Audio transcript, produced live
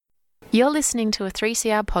You're listening to a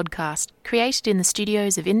 3CR podcast created in the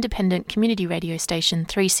studios of independent community radio station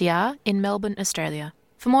 3CR in Melbourne, Australia.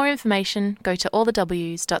 For more information, go to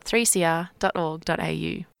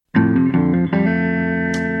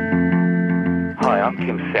allthews.3cr.org.au. Hi, I'm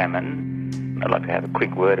Kim Salmon. I'd like to have a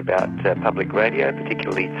quick word about public radio,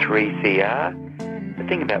 particularly 3CR. The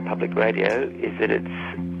thing about public radio is that it's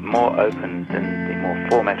more open than the more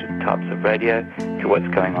formatted types of radio to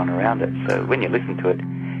what's going on around it. So when you listen to it,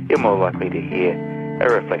 you're more likely to hear a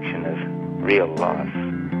reflection of real life.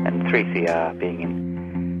 And 3CR, being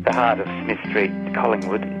in the heart of Smith Street,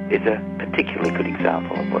 Collingwood, is a particularly good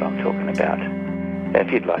example of what I'm talking about.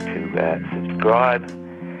 If you'd like to subscribe,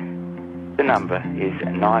 the number is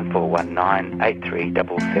 9419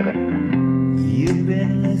 8377. You've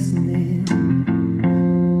been listening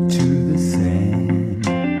to the sand.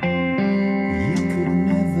 You could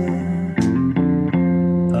never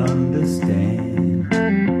understand.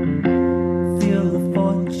 Feel the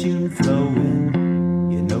fortune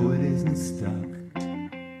flowing. You know it isn't stuck.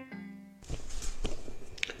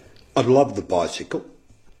 I love the bicycle.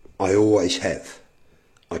 I always have.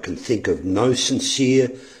 I can think of no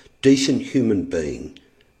sincere, decent human being,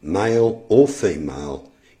 male or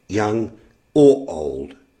female, young or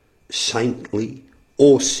old, saintly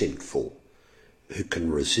or sinful, who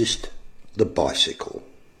can resist the bicycle.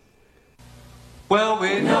 Well,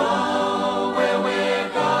 we know where we're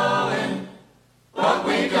going, but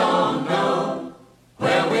we don't know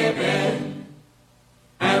where we've been.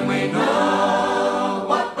 And we know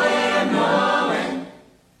what we're knowing,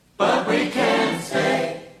 but we can't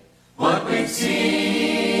say what we've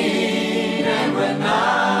seen. And we're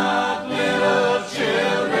not little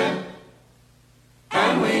children,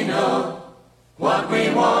 and we know what we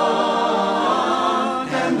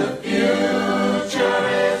want, and the future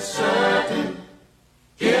is certain.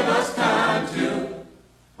 Give us time to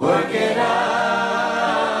work it out.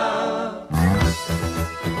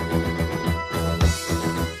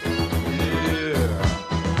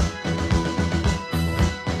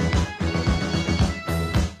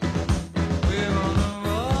 We're on the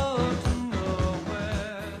road to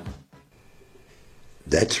nowhere.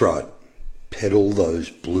 That's right, pedal those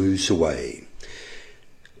blues away.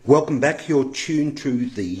 Welcome back. You're tuned to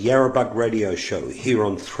the Yarrabug Radio Show here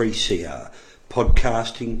on 3CR,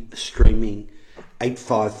 podcasting, streaming,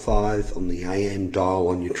 855 on the AM dial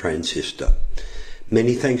on your transistor.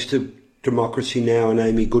 Many thanks to Democracy Now! And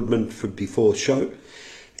Amy Goodman for before show.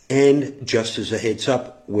 And just as a heads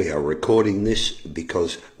up, we are recording this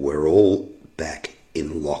because we're all back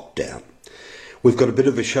in lockdown. We've got a bit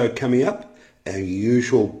of a show coming up, our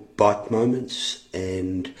usual bite moments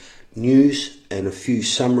and news and a few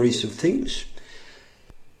summaries of things.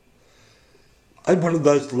 I had one of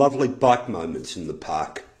those lovely bike moments in the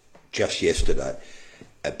park just yesterday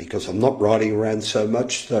because I'm not riding around so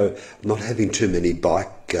much, so I'm not having too many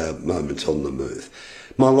bike moments on the move.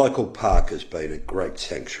 My local park has been a great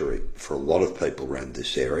sanctuary for a lot of people around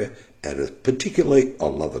this area, and particularly I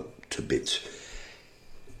love it to bits.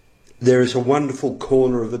 There is a wonderful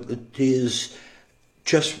corner of it that is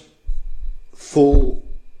just full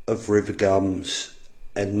of river gums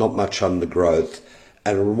and not much undergrowth,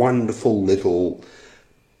 and a wonderful little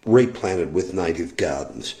replanted with native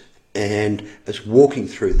gardens. And as walking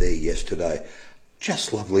through there yesterday,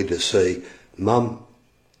 just lovely to see Mum,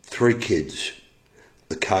 3 kids,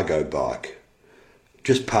 the cargo bike,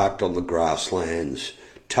 just parked on the grasslands,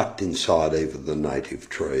 tucked inside even the native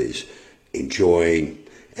trees, enjoying,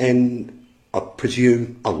 and I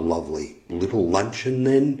presume a lovely little luncheon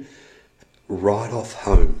then, right off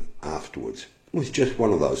home afterwards. It was just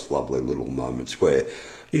one of those lovely little moments where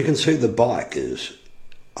you can see the bike is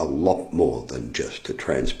a lot more than just a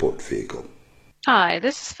transport vehicle. Hi,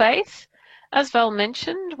 this is Faith. As Val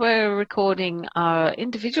mentioned, we're recording our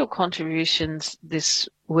individual contributions this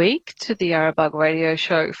week to the Yarrabug Radio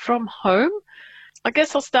Show from home. I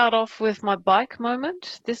guess I'll start off with my bike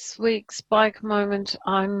moment. This week's bike moment,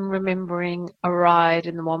 I'm remembering a ride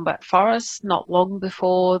in the Wombat Forest not long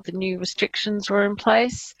before the new restrictions were in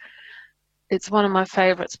place. It's one of my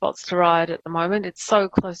favourite spots to ride at the moment. It's so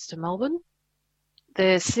close to Melbourne.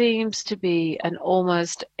 There seems to be an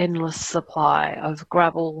almost endless supply of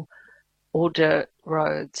gravel or dirt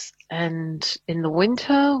roads. And in the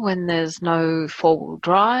winter, when there's no four-wheel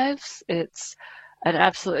drives, it's an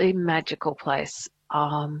absolutely magical place.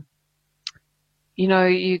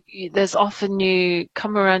 There's often you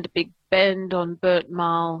come around a big bend on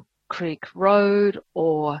Burtmile Creek Road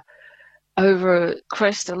or over a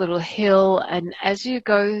crest a little hill, and as you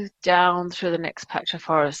go down through the next patch of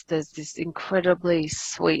forest, there's this incredibly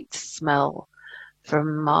sweet smell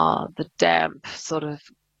from the damp sort of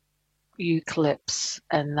eucalypts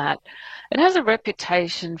and that. It has a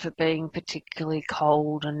reputation for being particularly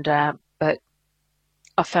cold and damp, but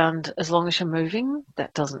I found as long as you're moving,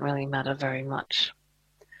 that doesn't really matter very much.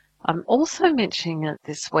 I'm also mentioning it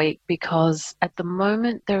this week because at the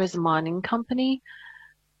moment there is a mining company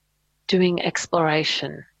doing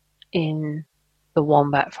exploration in the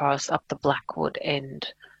Wombat Forest up the Blackwood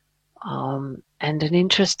end, and an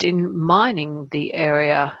interest in mining the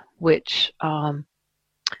area, which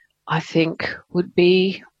I think would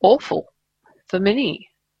be awful for many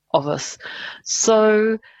of us.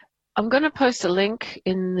 So I'm going to post a link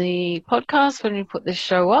in the podcast when we put this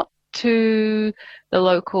show up to the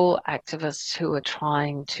local activists who are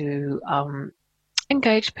trying to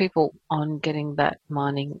engage people on getting that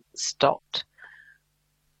mining stopped.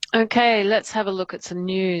 Okay, let's have a look at some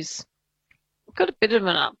news. We've got a bit of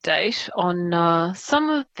an update on some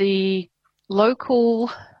of the local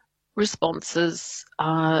responses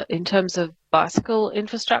in terms of bicycle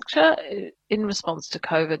infrastructure in response to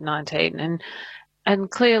COVID-19.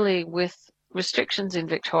 And clearly with restrictions in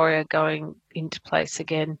Victoria going into place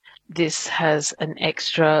again, this has an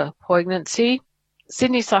extra poignancy.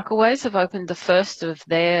 Sydney Cycleways have opened the first of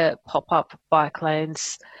their pop-up bike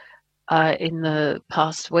lanes in the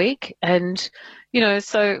past week. And,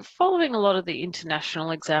 so following a lot of the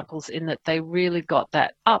international examples in that they really got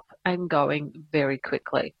that up and going very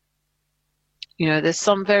quickly. There's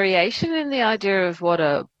some variation in the idea of what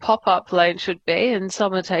a pop-up lane should be, and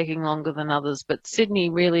some are taking longer than others, but Sydney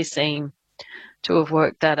really seem to have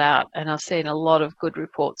worked that out, and I've seen a lot of good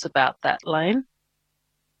reports about that lane.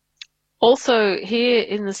 Also, here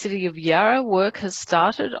in the city of Yarra, work has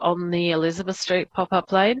started on the Elizabeth Street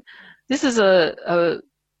pop-up lane. This is a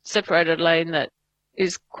separated lane that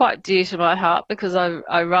is quite dear to my heart because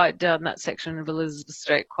I ride down that section of Elizabeth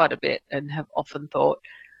Street quite a bit and have often thought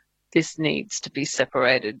this needs to be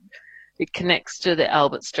separated. It connects to the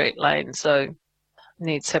Albert Street lane, so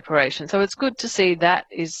needs separation. So it's good to see that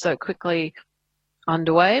is so quickly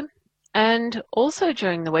underway. And also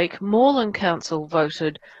during the week, Moreland Council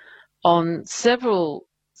voted on several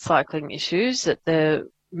cycling issues at their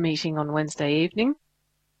meeting on Wednesday evening.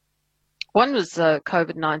 One was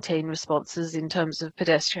COVID-19 responses in terms of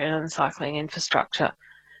pedestrian and cycling infrastructure,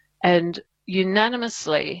 and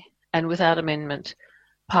unanimously and without amendment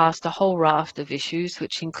passed a whole raft of issues,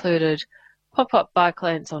 which included pop-up bike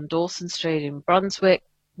lanes on Dawson Street in Brunswick,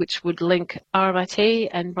 which would link RMIT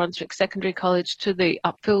and Brunswick Secondary College to the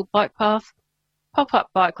upfield bike path, pop-up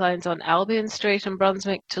bike lanes on Albion Street in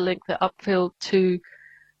Brunswick to link the upfield to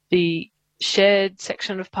the shared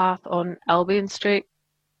section of path on Albion Street,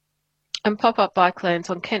 and pop-up bike lanes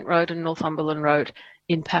on Kent Road and Northumberland Road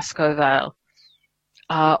in Pascoe Vale.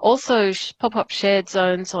 Also pop-up shared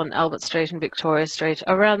zones on Albert Street and Victoria Street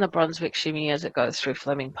around the Brunswick Shimmy as it goes through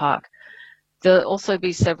Fleming Park. There'll also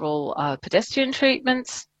be several pedestrian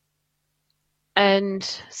treatments and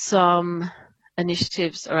some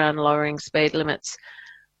initiatives around lowering speed limits.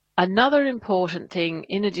 Another important thing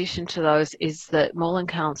in addition to those is that Moreland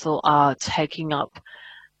Council are taking up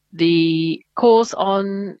the cause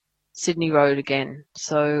on Sydney Road again.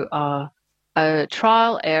 So a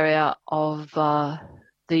trial area of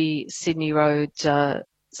the Sydney Road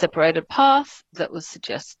separated path that was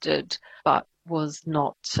suggested but was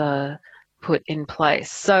not put in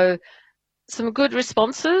place. So some good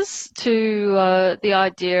responses to the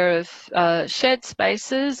idea of shared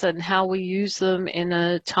spaces and how we use them in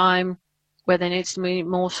a time where there needs to be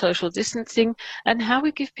more social distancing, and how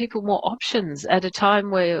we give people more options at a time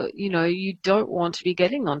where, you don't want to be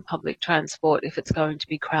getting on public transport if it's going to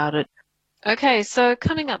be crowded. Okay, so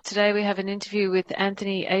coming up today, we have an interview with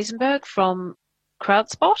Anthony Eisenberg from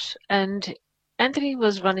Crowdspot, and Anthony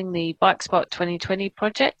was running the Bike Spot 2020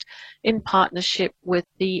 project in partnership with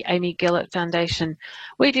the Amy Gillett Foundation.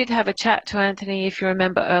 We did have a chat to Anthony, if you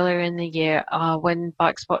remember, earlier in the year when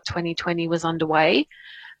Bike Spot 2020 was underway,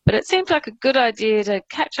 but it seems like a good idea to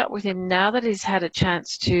catch up with him now that he's had a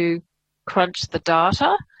chance to crunch the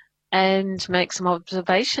data and make some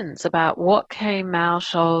observations about what came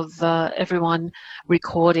out of everyone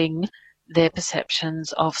recording their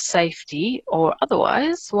perceptions of safety or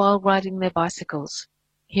otherwise while riding their bicycles.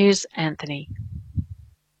 Here's Anthony.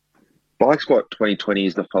 Bike Spot 2020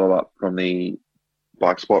 is the follow-up from the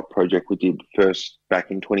Bike Spot project we did first back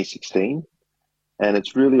in 2016. And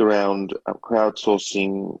it's really around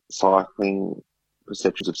crowdsourcing cycling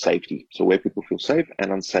perceptions of safety. So where people feel safe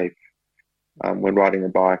and unsafe when riding a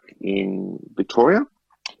bike in Victoria.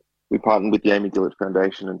 We partnered with the Amy Gillett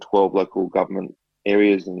Foundation and 12 local government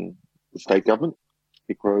areas and the state government,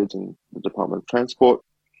 Vic Roads and the Department of Transport.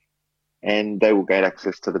 and they will gain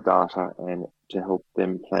access to the data and to help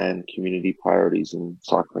them plan community priorities in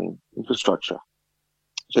cycling infrastructure.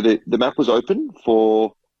 So the map was open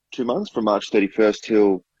for 2 months, from March 31st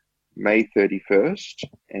till May 31st,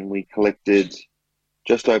 and we collected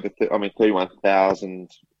just over 31,000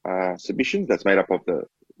 submissions. That's made up of the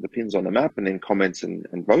pins on the map and then comments and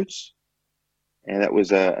votes. And that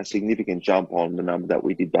was a significant jump on the number that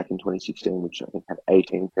we did back in 2016, which I think had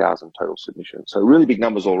 18,000 total submissions. So really big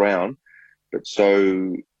numbers all around, but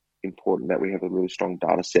so important that we have a really strong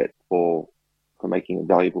data set for making it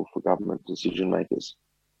valuable for government decision makers.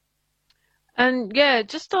 And yeah,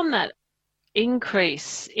 just on that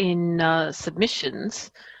increase in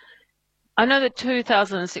submissions, I know the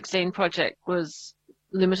 2016 project was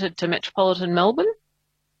limited to metropolitan Melbourne.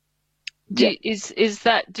 Is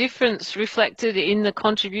that difference reflected in the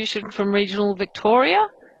contribution from regional Victoria?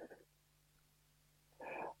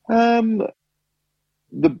 The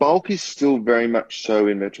bulk is still very much so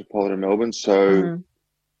in metropolitan Melbourne. So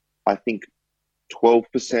I think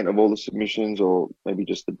 12% of all the submissions, or maybe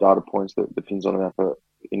just the data points that the pins on the map, are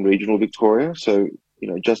in regional Victoria. So,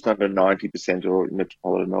 just under 90% are in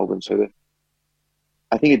metropolitan Melbourne. So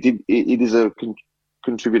I think it is a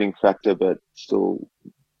contributing factor, but still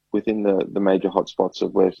within the major hotspots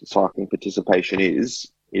of where cycling participation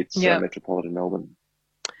is, it's metropolitan Melbourne.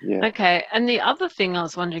 Yeah. Okay. And the other thing I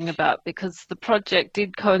was wondering about, because the project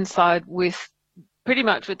did coincide with pretty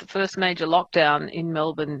much with the first major lockdown in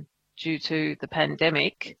Melbourne due to the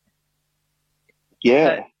pandemic.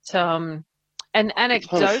 Yeah. But, and anecdotally, it's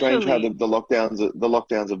kind of strange how the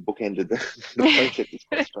lockdowns have bookended the project. It's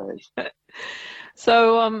quite strange.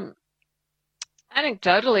 So,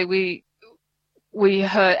 anecdotally, we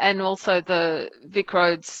heard, and also the Vic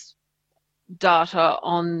Roads data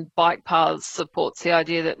on bike paths supports the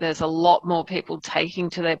idea that there's a lot more people taking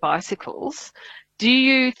to their bicycles. Do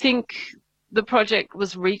you think the project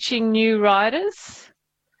was reaching new riders?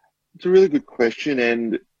 It's a really good question,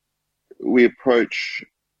 and we approach,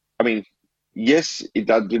 yes, it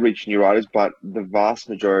did reach new riders, but the vast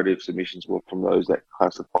majority of submissions were from those that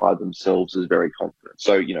classify themselves as very confident.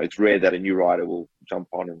 So, it's rare that a new rider will jump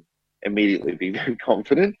on and immediately be very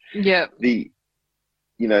confident. Yeah.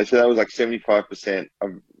 So that was like 75%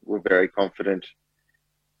 were very confident.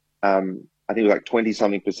 I think it was like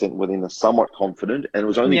 20-something% within the somewhat confident, and it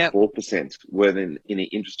was only 4% were in the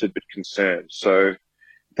interested but concerned. So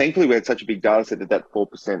thankfully we had such a big data set that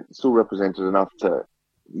 4% still represented enough to,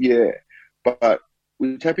 but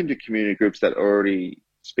we tap into community groups that already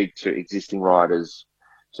speak to existing riders.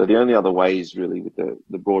 So the only other way is really with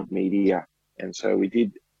the broad media. And so we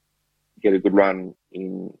did get a good run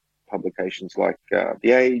in publications like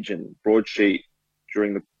The Age and Broadsheet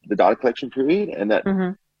during the data collection period, and that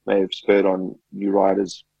may have spurred on new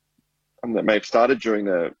riders that may have started during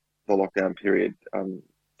the lockdown period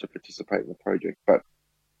to participate in the project. But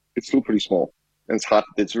it's still pretty small, and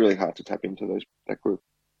it's really hard to tap into that group.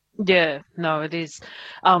 Yeah, no, it is.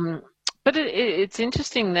 But it's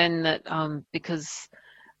interesting then that because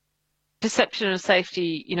perception of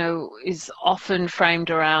safety, is often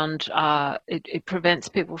framed around it prevents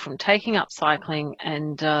people from taking up cycling,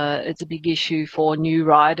 and it's a big issue for new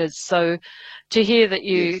riders. So to hear that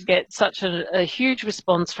you get such a huge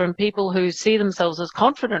response from people who see themselves as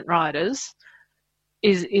confident riders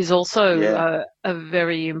is also a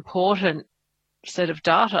very important set of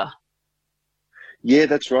data. Yeah,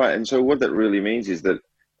 that's right. And so what that really means is that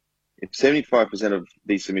if 75% of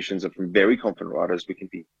these submissions are from very confident riders, we can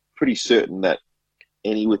be pretty certain that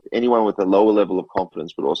anyone with a lower level of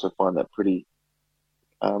confidence would also find that pretty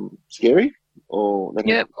scary, or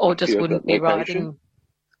just wouldn't be riding,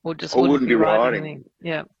 or wouldn't be riding.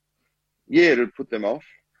 Yeah, it would put them off.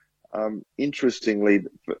 Interestingly,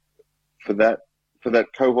 for that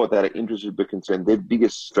cohort that are interested but concerned, their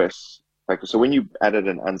biggest stress factor. So when you added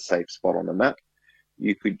an unsafe spot on the map,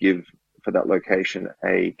 you could give for that location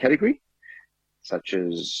a category, such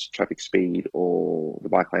as traffic speed or the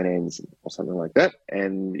bike lane ends or something like that.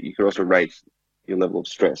 And you could also rate your level of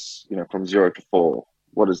stress, from 0 to 4.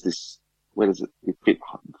 Where does it fit?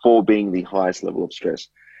 4 being the highest level of stress.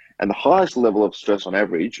 And the highest level of stress on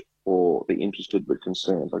average for the interested but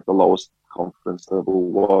concerned, like the lowest confidence level,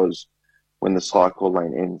 was when the cycle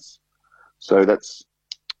lane ends. So that's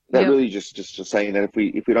really just saying that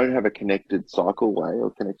if we don't have a connected cycleway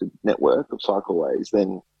or connected network of cycleways,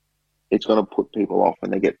 then it's going to put people off,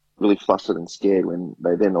 and they get really flustered and scared when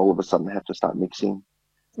they then all of a sudden have to start mixing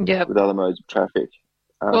with other modes of traffic.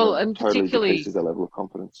 And totally particularly decreases their level of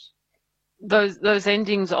confidence. Those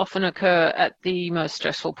endings often occur at the most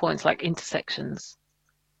stressful points, like intersections.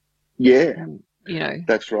 Yeah, you know,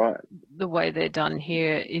 That's right. the way they're done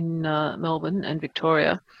here in Melbourne and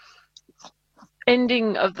Victoria.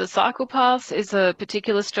 Ending of the cycle paths is a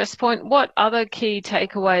particular stress point. What other key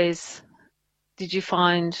takeaways did you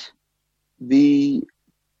find? Well,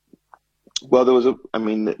 there was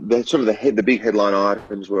the big headline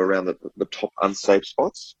items were around the top unsafe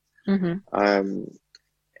spots. Mm-hmm.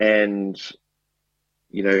 And,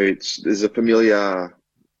 you know, there's a familiar,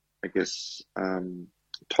 I guess,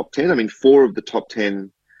 top 10. I mean, 4 of the top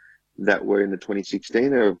 10 that were in the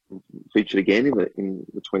 2016 are featured again in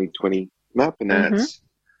the 2020 map, and that's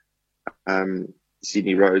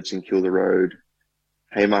Sydney Road, St Kilda Road,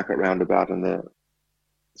 Haymarket Roundabout, and the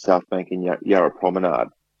South Bank and Yarra Promenade.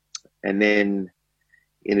 And then,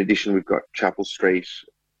 in addition, we've got Chapel Street,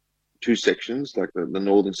 2 sections, like the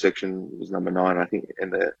northern section was number 9, I think,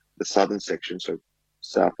 and the southern section, so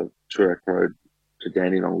south of Toorak Road to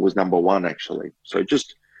Dandenong, was number 1, actually. So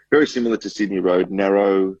just very similar to Sydney Road,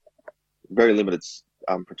 narrow, very limited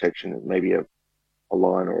protection, maybe a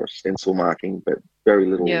line or a stencil marking, but very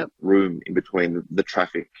little room in between the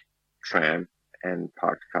traffic, tram, and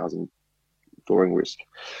parked cars and drawing risk.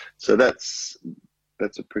 So that's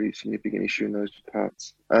a pretty significant issue in those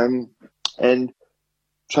parts. And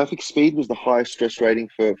traffic speed was the highest stress rating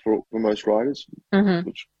for most riders,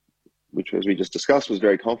 which, as we just discussed, was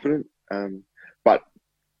very confident. But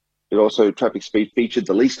it also, traffic speed featured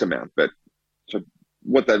the least amount. But so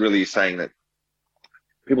what that really is saying, that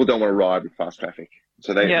people don't want to ride with fast traffic.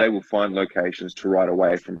 So they will find locations to ride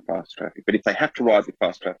away from fast traffic. But if they have to ride with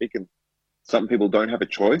fast traffic, and some people don't have a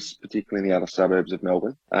choice, particularly in the outer suburbs of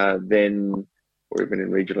Melbourne, or even in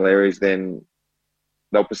regional areas, then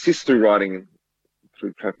they'll persist through riding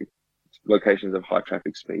through traffic locations of high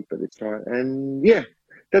traffic speed. But it's right. And yeah,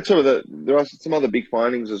 that's sort of there are some other big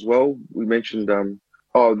findings as well. We mentioned,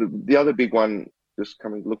 the other big one, just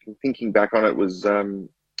thinking back on it, was, in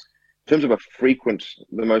terms of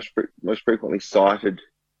the most frequently cited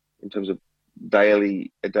in terms of a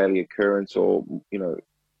daily occurrence, or, you know,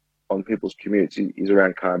 on people's commutes, is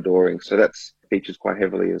around car dooring. So that features quite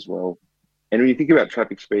heavily as well. And when you think about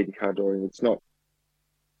traffic speed and car dooring,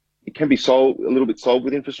 it can be a little bit solved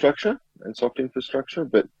with infrastructure and soft infrastructure,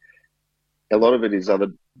 but a lot of it is other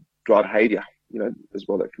driver behaviour, you know, as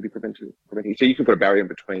well, that can be prevented. So you can put a barrier in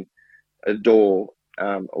between a door,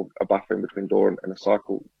 or a buffer in between door and a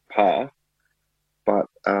cycle path, but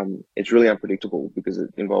it's really unpredictable because it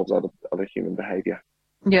involves other human behaviour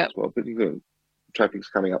as well. Particularly traffic's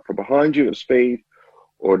coming up from behind you at speed,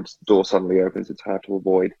 or the door suddenly opens, it's hard to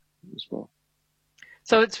avoid as well.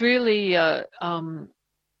 So it's really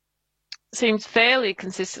seems fairly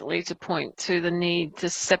consistently to point to the need to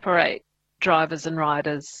separate drivers and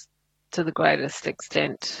riders to the greatest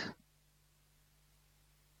extent.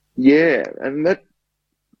 Yeah, and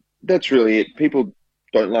that's really it. People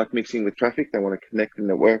don't like mixing with traffic. They want to connect and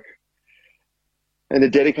network, and a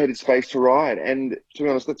dedicated space to ride. And to be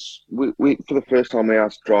honest, we for the first time, we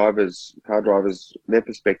asked car drivers, their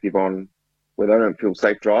perspective on where they don't feel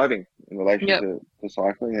safe driving in relation to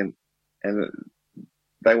cycling, and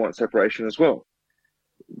they want separation as well.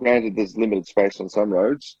 Granted, there's limited space on some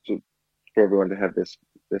roads for everyone to have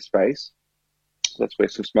their space. That's where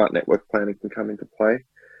some smart network planning can come into play.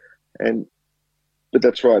 But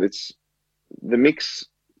that's right. The mix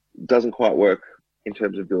doesn't quite work in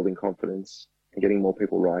terms of building confidence and getting more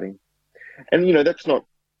people riding. And, you know, that's not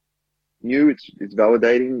new. It's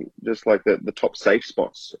validating. Just like the top safe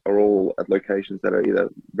spots are all at locations that are either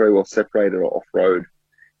very well separated or off-road,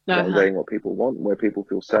 validating what people want, where people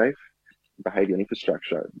feel safe, behaviour and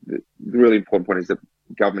infrastructure. The really important point is that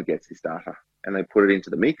government gets this data and they put it into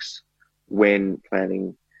the mix when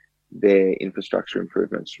planning their infrastructure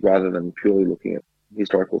improvements, rather than purely looking at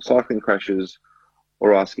historical cycling crashes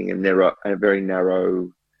or asking a very narrow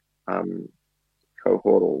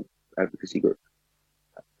cohort or advocacy group.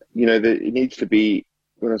 You know, it needs to be,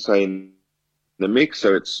 when I say in the mix,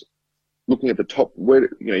 so it's looking at the top, where,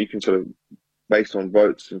 you know, you can sort of, based on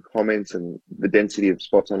votes and comments and the density of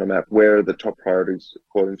spots on the map, where are the top priorities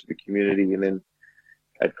according to the community, and then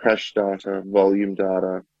at crash data, volume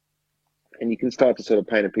data, and you can start to sort of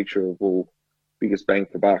paint a picture of, well, biggest bang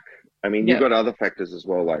for buck. I mean, you've got other factors as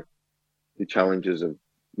well, like the challenges of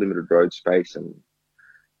limited road space and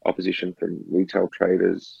opposition from retail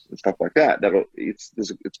traders and stuff like that.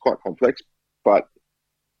 It's quite complex, but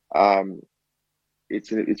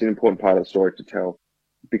it's an important part of the story to tell,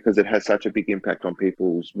 because it has such a big impact on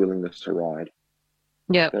people's willingness to ride.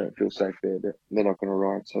 Yeah, if they don't feel safe there, they're not going to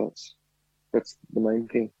ride. So that's the main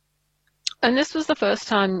thing. And this was the first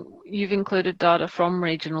time you've included data from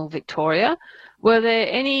regional Victoria. Were there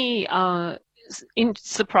any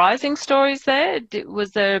surprising stories there?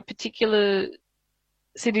 Was there particular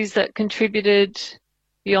cities that contributed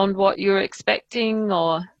beyond what you were expecting,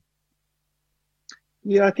 or?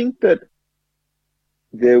 Yeah, I think that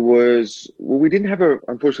we didn't have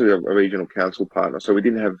unfortunately a regional council partner, so we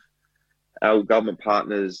didn't have our government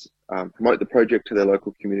partners promote the project to their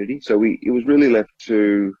local community. So it was really left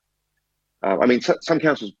to, some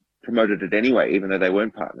councils promoted it anyway, even though they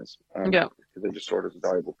weren't partners. Because they just saw it as a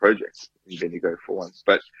valuable project in Bendigo for once.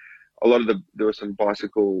 But there were some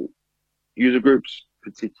bicycle user groups,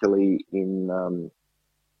 particularly in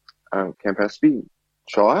Campaspe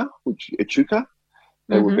Shire, Echuca.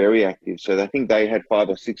 They were very active. So I think they had 5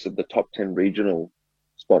 or 6 of the top 10 regional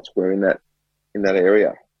spots were in that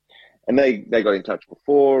area. And they got in touch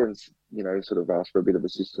before and, sort of asked for a bit of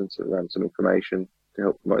assistance around some information to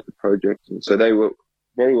help promote the project. And so they were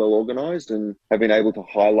very well organised and have been able to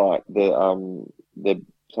highlight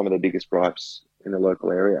some of the biggest gripes in the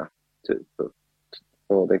local area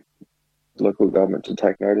for the local government to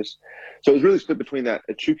take notice. So it was really split between that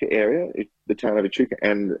Echuca area, the town of Echuca,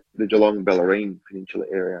 and the Geelong-Bellarine Peninsula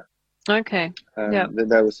area. Okay. Then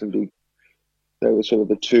there were sort of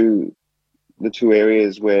the two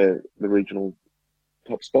areas where the regional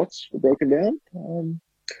top spots were broken down.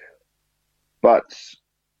 But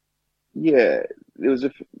yeah, there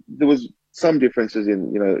was some differences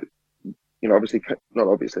in, obviously, not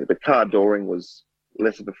obviously, but car dooring was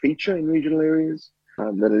less of a feature in regional areas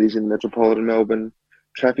than it is in metropolitan Melbourne.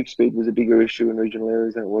 Traffic speed was a bigger issue in regional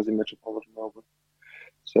areas than it was in metropolitan Melbourne.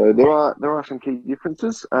 So there are some key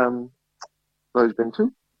differences. Those been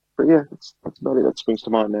two, but yeah, that's about it. That springs to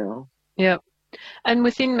mind now. Yeah, and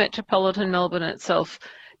within metropolitan Melbourne itself,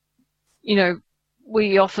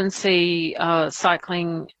 we often see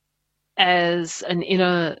cycling as an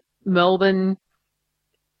inner Melbourne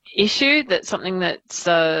issue. That's something that's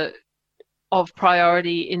of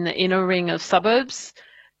priority in the inner ring of suburbs.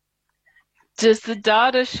 Does the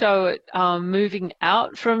data show it moving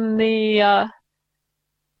out from that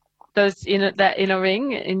inner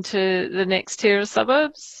ring into the next tier of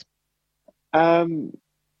suburbs?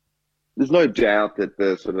 There's no doubt that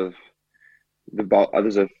there's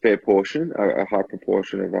a fair portion, a high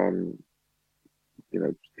proportion of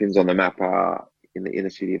pins on the map are in the inner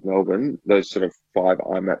city of Melbourne. Those sort of 5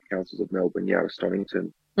 IMAP councils of Melbourne, Yarra,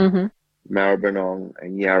 Stonington, Maribyrnong,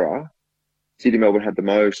 and Yarra. City of Melbourne had the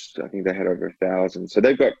most. I think they had over 1,000. So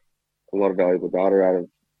they've got a lot of valuable data out of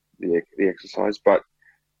the exercise. But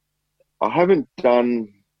I didn't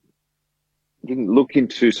look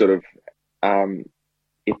into sort of,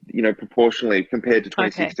 proportionally compared to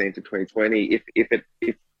 2016 to 2020, if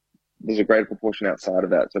there's a greater proportion outside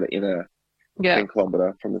of that sort of inner 10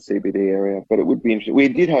 kilometre from the CBD area. But it would be interesting. We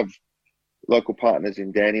did have local partners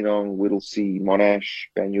in Dandenong, Whittlesea, Monash,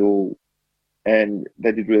 Banyule, and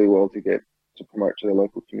they did really well to promote to their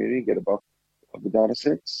local community, get a bulk of the data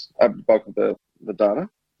sets, bulk of the data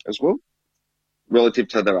as well. Relative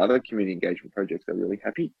to their other community engagement projects, they're really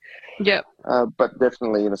happy. Yep. But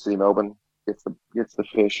definitely in the city of Melbourne gets the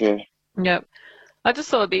fair share. Yep. I just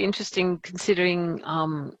thought it'd be interesting considering,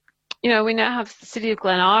 we now have the city of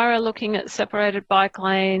Glen Eira looking at separated bike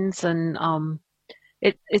lanes, and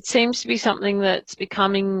it seems to be something that's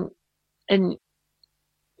becoming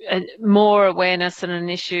more awareness and an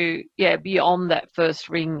issue, beyond that first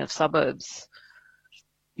ring of suburbs.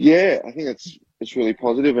 Yeah, I think it's really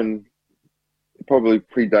positive, and it probably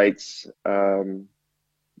predates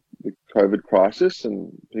the COVID crisis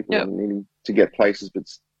and people needing to get places but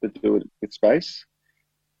do it with space.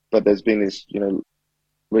 But there's been this,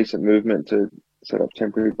 recent movement to set up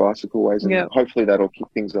temporary bicycle ways, and hopefully that'll kick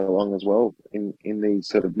things along as well in these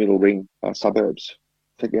sort of middle ring suburbs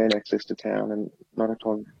to gain access to town and not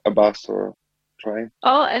on a bus or a train.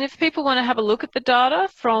 Oh, and if people want to have a look at the data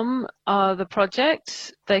from the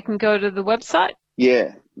project, they can go to the website?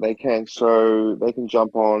 Yeah, they can. So they can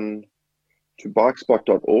jump on to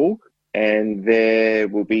bikespot.org, and there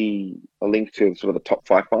will be a link to sort of the top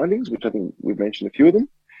 5 findings, which I think we've mentioned a few of them,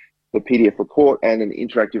 the PDF report, and an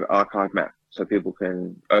interactive archive map. So people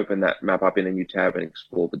can open that map up in a new tab and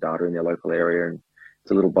explore the data in their local area. And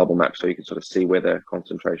it's a little bubble map so you can sort of see where the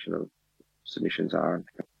concentration of submissions are.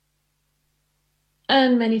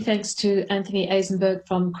 And many thanks to Anthony Eisenberg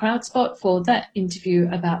from CrowdSpot for that interview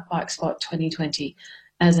about BikeSpot 2020.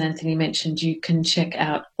 As Anthony mentioned, you can check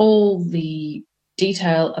out all the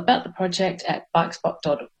detail about the project at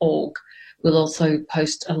bikespot.org. We'll also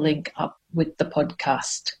post a link up with the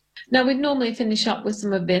podcast. Now, we'd normally finish up with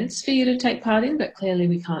some events for you to take part in, but clearly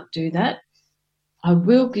we can't do that. I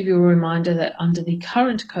will give you a reminder that under the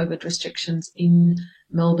current COVID restrictions in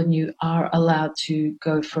Melbourne, you are allowed to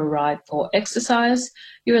go for a ride for exercise.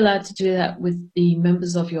 You're allowed to do that with the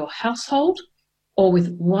members of your household or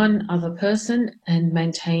with one other person, and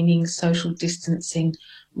maintaining social distancing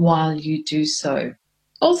while you do so.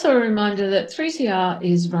 Also a reminder that 3CR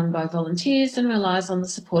is run by volunteers and relies on the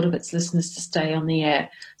support of its listeners to stay on the air.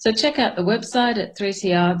 So check out the website at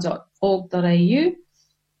 3cr.org.au,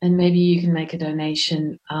 and maybe you can make a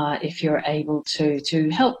donation if you're able to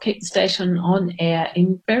help keep the station on air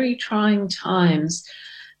in very trying times.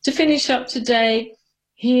 To finish up today,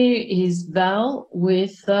 here is Val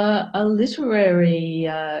with a literary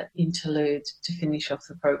interlude to finish off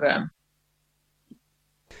the program.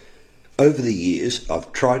 Over the years,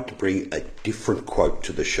 I've tried to bring a different quote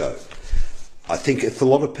to the show. I think if a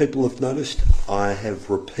lot of people have noticed, I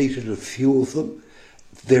have repeated a few of them,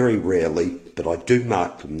 very rarely, but I do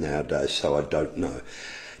mark them nowadays, so I don't know.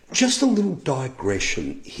 Just a little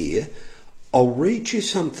digression here. I'll read you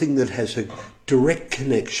something that has a direct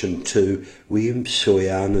connection to William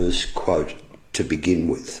Soyana's quote to begin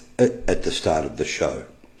with at the start of the show.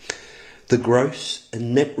 The gross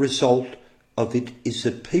and net result of it is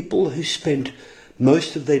that people who spent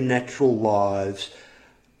most of their natural lives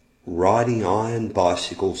riding iron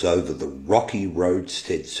bicycles over the rocky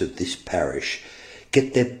roadsteads of this parish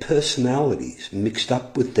get their personalities mixed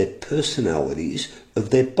up with their personalities of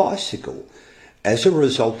their bicycle as a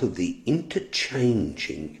result of the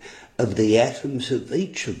interchanging of the atoms of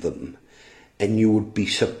each of them, and you would be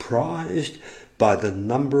surprised by the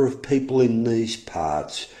number of people in these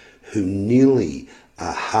parts who nearly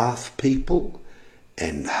are half people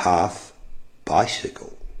and half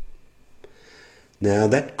bicycle. Now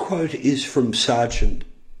that quote is from Sergeant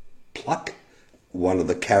Pluck, one of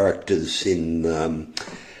the characters in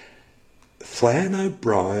Flann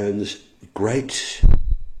O'Brien's great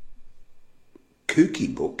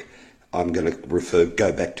kooky book. I'm going to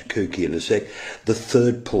go back to kooky in a sec. The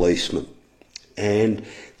Third Policeman. And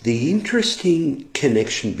the interesting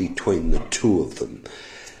connection between the two of them.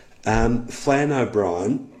 Flann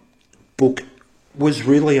O'Brien book was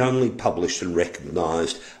really only published and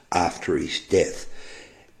recognised after his death.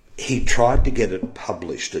 He tried to get it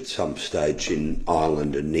published at some stage in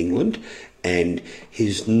Ireland and England, and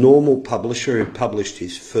his normal publisher who published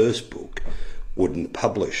his first book wouldn't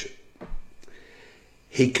publish it.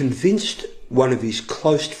 He convinced one of his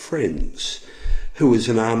close friends, who was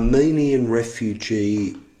an Armenian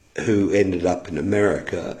refugee who ended up in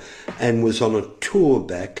America and was on a tour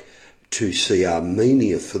back to see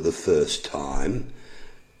Armenia for the first time,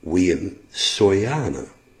 William Soyana.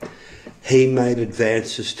 He made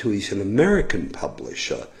advances to his American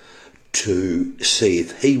publisher to see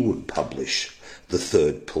if he would publish The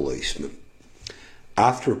Third Policeman.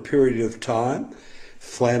 After a period of time,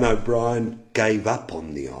 Flann O'Brien gave up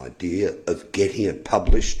on the idea of getting it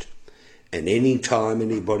published, and any time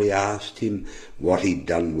anybody asked him what he'd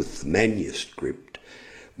done with the manuscript,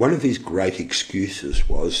 one of his great excuses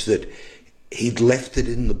was that he'd left it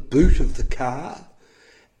in the boot of the car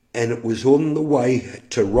and it was on the way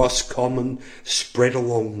to Roscommon, spread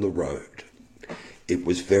along the road. It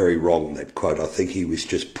was very wrong, that quote. I think he was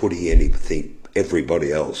just putting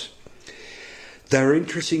everybody else. They're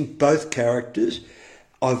interesting, both characters.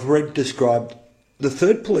 I've read described, The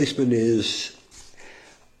Third Policeman is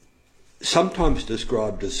sometimes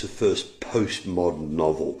described as the first postmodern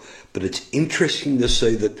novel, but it's interesting to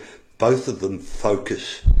see that both of them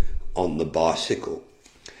focus on the bicycle.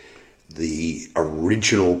 The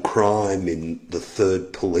original crime in The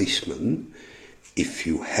Third Policeman, if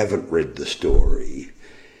you haven't read the story,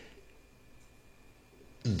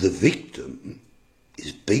 the victim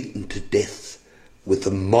is beaten to death with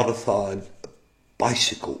a modified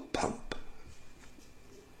bicycle pump.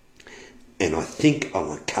 And I think,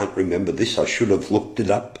 I can't remember this, I should have looked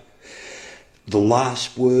it up. The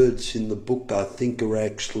last words in the book, I think, are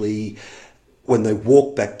actually when they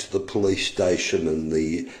walk back to the police station and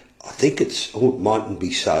it mightn't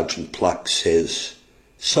be Sergeant Pluck says,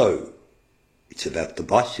 "So, it's about the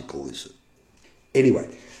bicycle, is it?" Anyway,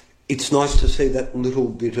 it's nice to see that little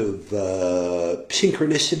bit of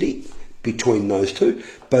synchronicity between those two,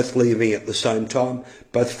 both leaving at the same time,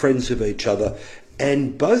 both friends of each other,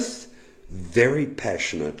 and both very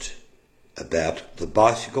passionate about the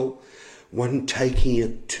bicycle, one taking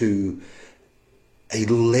it to a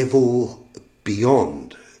level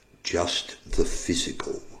beyond just the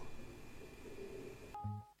physical.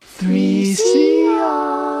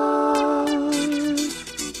 3CR.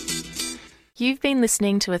 You've been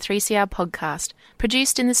listening to a 3CR podcast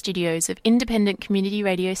produced in the studios of independent community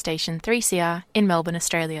radio station 3CR in Melbourne,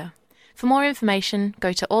 Australia. For more information,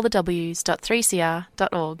 go to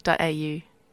allthews.3cr.org.au.